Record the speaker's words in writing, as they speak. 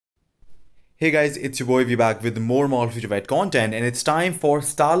Hey guys, it's your boy V back with more Future Fight content, and it's time for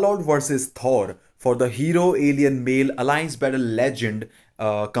STARLORD versus Thor for the Hero Alien Male Alliance Battle Legend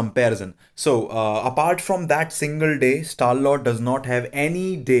comparison. Apart from that single day, STARLORD does not have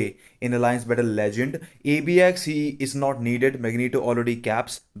any day in Alliance Battle Legend. ABX he is not needed. Magneto already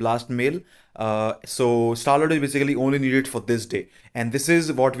caps Blast Male. So STARLORD is basically only needed for this day, and this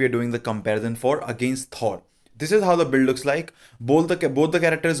is what we are doing the comparison for against Thor. This is how the build looks like. Both the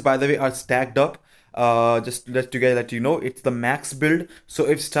characters, by the way, are stacked up. Just let you know, it's the max build. So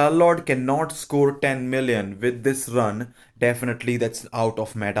if Star-Lord cannot score 10 million with this run, definitely that's out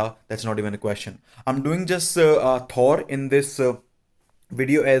of meta. That's not even a question. I'm doing just Thor in this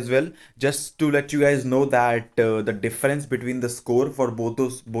video as well, just to let you guys know that the difference between the score for both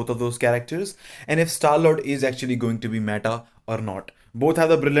of those characters, and if Star-Lord is actually going to be meta or not. Both have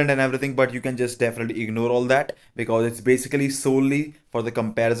the brilliant and everything, but you can just definitely ignore all that because it's basically solely for the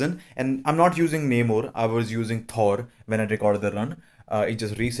comparison. And I'm not using Namor, I was using Thor when I recorded the run. It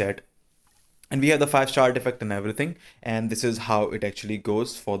just reset, and we have the 5-star artifact and everything, and this is how it actually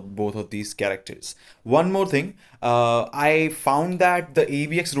goes for both of these characters. One more thing, I found that the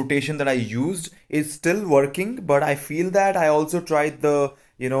ABX rotation that I used is still working, but I feel that I also tried the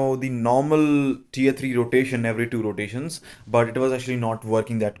the normal tier 3 rotation every 2 rotations, but it was actually not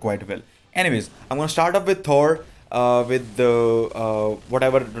working that quite well. Anyways, I'm gonna start up with Thor. With the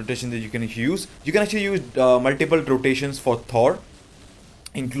whatever rotation that you can use. You can actually use multiple rotations for Thor,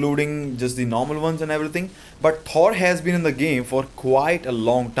 including just the normal ones and everything. But Thor has been in the game for quite a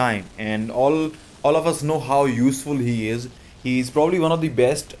long time, and all of us know how useful he is. He's probably one of the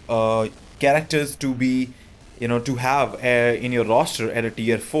best characters to be to have in your roster at a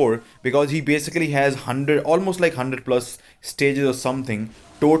tier 4, because he basically has 100, almost like 100 plus stages or something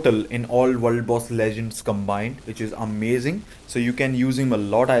total in all world boss legends combined, which is amazing. So you can use him a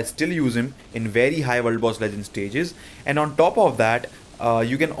lot. I still use him in very high world boss legend stages, and on top of that,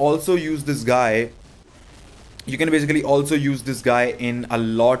 you can also use this guy. You can basically also use this guy in a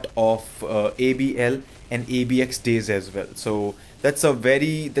lot of ABL and ABX days as well. So that's a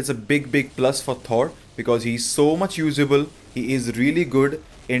big plus for Thor, because he's so much usable. He is really good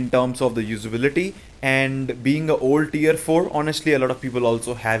in terms of the usability, and being a old tier 4, honestly a lot of people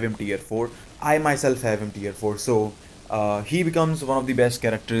also have him tier 4. I myself have him tier 4, so he becomes one of the best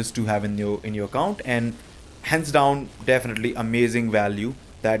characters to have in your account, and hands down definitely amazing value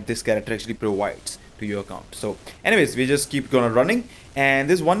that this character actually provides to your account. So anyways, we just keep gonna running. And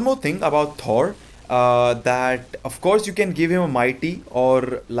there's one more thing about Thor, that of course you can give him a mighty,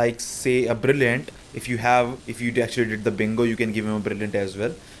 or like say a brilliant. If you actually did the bingo, you can give him a brilliant as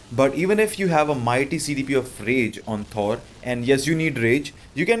well. But even if you have a mighty CDP of rage on Thor, and yes, you need rage,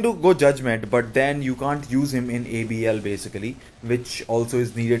 you can go judgment, but then you can't use him in ABL basically, which also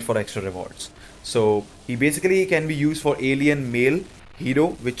is needed for extra rewards. So he basically can be used for alien male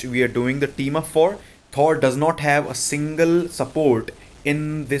hero, which we are doing the team up for. Thor does not have a single support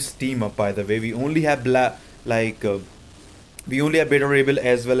in this team up, by the way. We only have we only have Beta Rebel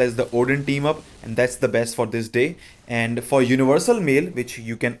as well as the Odin team up, and that's the best for this day. And for Universal Male, which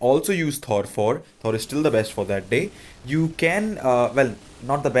you can also use Thor for, Thor is still the best for that day. You can, well,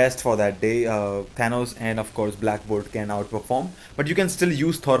 not the best for that day. Thanos and of course Blackboard can outperform, but you can still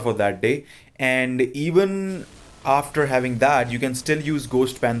use Thor for that day. And even after having that, you can still use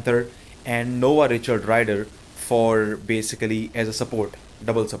Ghost Panther and Nova Richard Rider for basically as a support,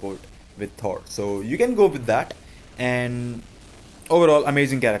 double support with Thor. So you can go with that, and overall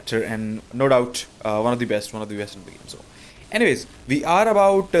amazing character, and no doubt one of the best in the game. So anyways, we are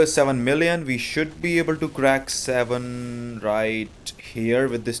about 7 million. We should be able to crack 7 right here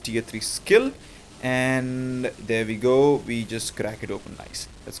with this tier 3 skill, and there we go. We just crack it open. Nice,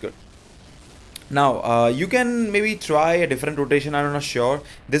 that's good. Now you can maybe try a different rotation. I'm not sure.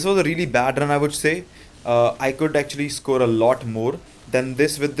 This was a really bad run, I would say. I could actually score a lot more than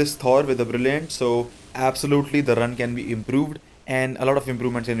this with this Thor with the brilliant. So absolutely the run can be improved, and a lot of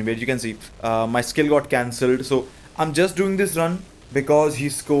improvements can be made. You can see my skill got cancelled, so I'm just doing this run because he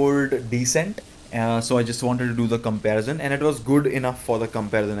scored decent. So I just wanted to do the comparison, and it was good enough for the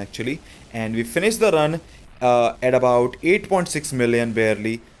comparison actually. And we finished the run at about 8.6 million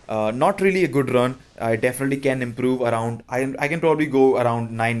barely. Not really a good run. I definitely can improve around. I can probably go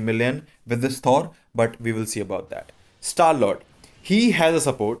around 9 million with this Thor, but we will see about that. Star-Lord, he has a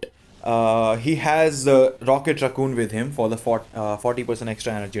support. He has Rocket Raccoon with him for the 40%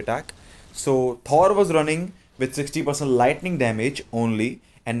 extra energy attack. So Thor was running with 60% lightning damage only,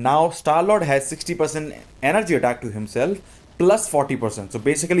 and now Star-Lord has 60% energy attack to himself plus 40%. So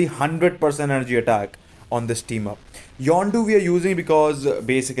basically 100% energy attack on this team up. Yondu we are using because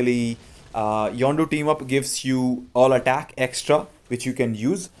basically Yondu team up gives you all attack extra, which you can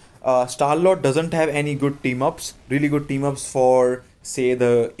use. Starlord doesn't have any good team ups, really good team ups for say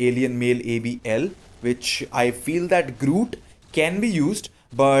the alien male ABL, which I feel that Groot can be used,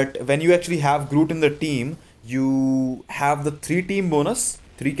 but when you actually have Groot in the team, you have the three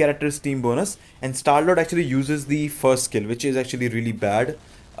characters team bonus, and Starlord actually uses the first skill, which is actually really bad.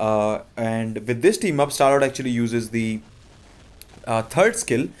 And with this team up, Starlord actually uses the third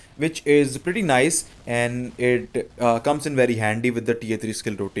skill, which is pretty nice, and it comes in very handy with the tier 3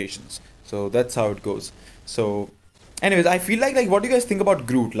 skill rotations. So that's how it goes. So anyways, I feel like what do you guys think about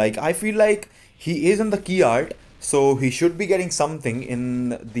Groot? Like, I feel like he is in the key art, so he should be getting something in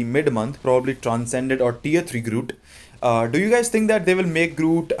the mid month, probably Transcended or tier 3 Groot. Do you guys think that they will make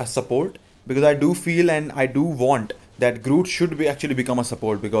Groot a support? Because I do feel and I do want that Groot should be actually become a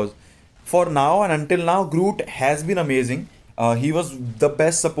support, because for now and until now, Groot has been amazing. He was the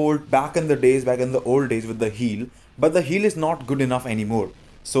best support back in the days, back in the old days with the heal, but the heal is not good enough anymore.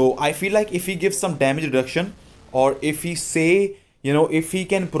 So I feel like if he gives some damage reduction, or if he say, if he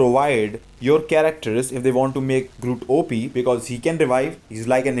can provide your characters, if they want to make Groot OP, because he can revive, he's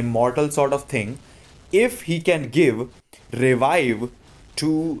like an immortal sort of thing. If he can give revive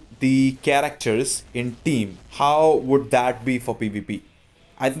to the characters in team, how would that be for PvP?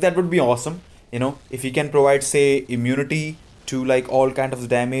 I think that would be awesome. If he can provide, say, immunity to like all kind of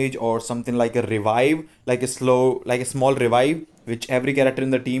damage, or something like a revive, like a small revive, which every character in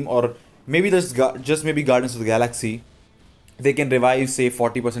the team, or maybe just maybe Guardians of the Galaxy, they can revive, say,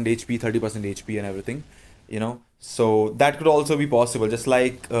 40% HP, 30% HP, and everything. So that could also be possible. Just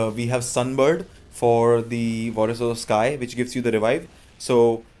like we have Sunbird for the Warriors of the Sky, which gives you the revive.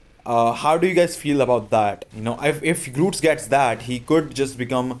 So how do you guys feel about that? If Groot gets that, he could just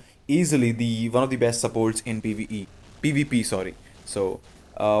become easily the one of the best supports in PvP, sorry. So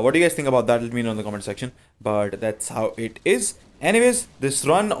what do you guys think about that? Let me know in the comment section. But that's how it is. Anyways, this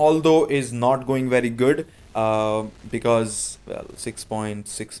run, although, is not going very good, because, well,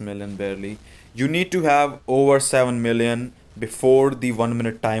 6.6 million barely. You need to have over 7 million before the 1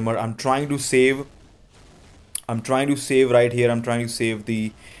 minute timer. I'm trying to save right here. I'm trying to save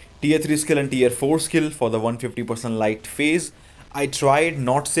the tier 3 skill and tier 4 skill for the 150% light phase. I tried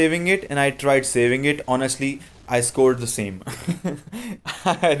not saving it and I tried saving it. Honestly, I scored the same.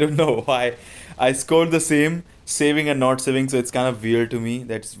 I don't know why. I scored the same, saving and not saving, so it's kind of weird to me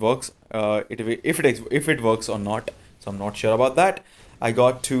that it works. If it works or not, so I'm not sure about that. I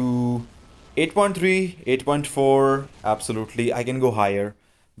got to 8.3, 8.4. Absolutely, I can go higher,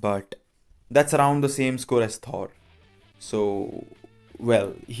 but that's around the same score as Thor. So,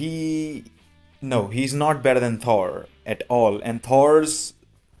 well, he's not better than Thor at all. And Thor's,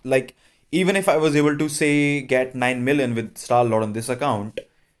 like, even if I was able to, say, get 9 million with StarLord on this account,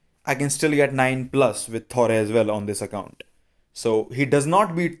 I can still get 9 plus with Thor as well on this account. So he does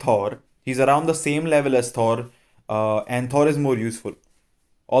not beat Thor. He's around the same level as Thor, and Thor is more useful.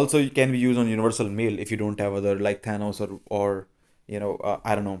 Also, it can be used on Universal Mail if you don't have other like Thanos, or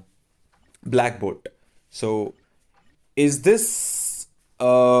I don't know, Black Bolt. So is this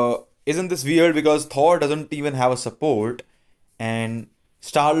isn't this weird, because Thor doesn't even have a support, and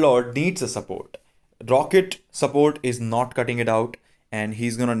Star-Lord needs a support. Rocket support is not cutting it out, and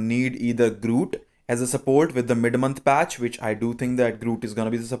he's gonna need either Groot as a support with the mid-month patch, which I do think that Groot is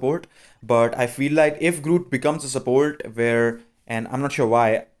gonna be the support. But I feel like if Groot becomes a support, and I'm not sure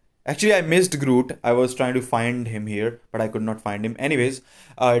why. Actually, I missed Groot. I was trying to find him here, but I could not find him. Anyways,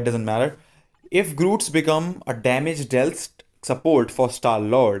 it doesn't matter. If Groot's become a damage dealt support for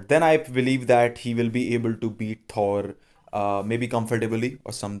Star-Lord, then I believe that he will be able to beat Thor, maybe comfortably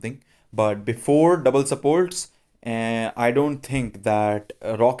or something. But before double supports, I don't think that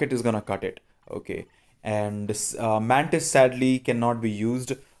Rocket is gonna cut it. Okay, and Mantis sadly cannot be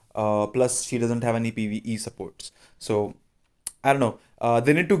used. Plus, she doesn't have any PvE supports. So I don't know.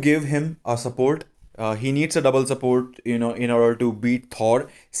 They need to give him a support. He needs a double support, in order to beat Thor.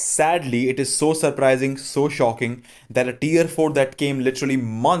 Sadly, it is so surprising, so shocking that a tier 4 that came literally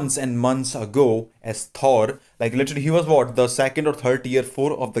months and months ago as Thor, like literally he was what, the second or third tier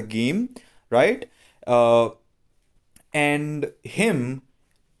 4 of the game, right? And him,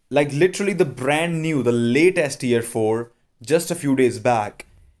 like literally the brand new, the latest tier 4, just a few days back,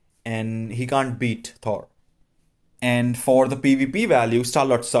 and he can't beat Thor. And for the PvP value,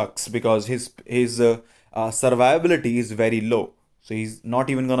 Starlord sucks because his survivability is very low. So he's not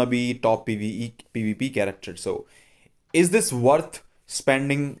even gonna be top PvP character. So is this worth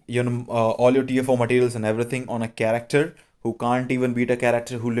spending all your tier 4 materials and everything on a character who can't even beat a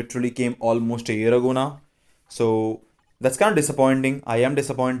character who literally came almost a year ago now? So That's kind of disappointing. I am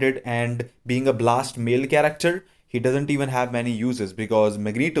disappointed, and being a blast male character, he doesn't even have many uses because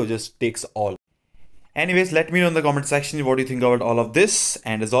Magneto just takes all. Anyways, let me know in the comment section what you think about all of this.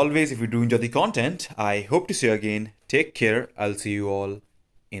 And as always, if you do enjoy the content, I hope to see you again. Take care. I'll see you all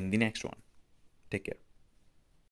in the next one. Take care.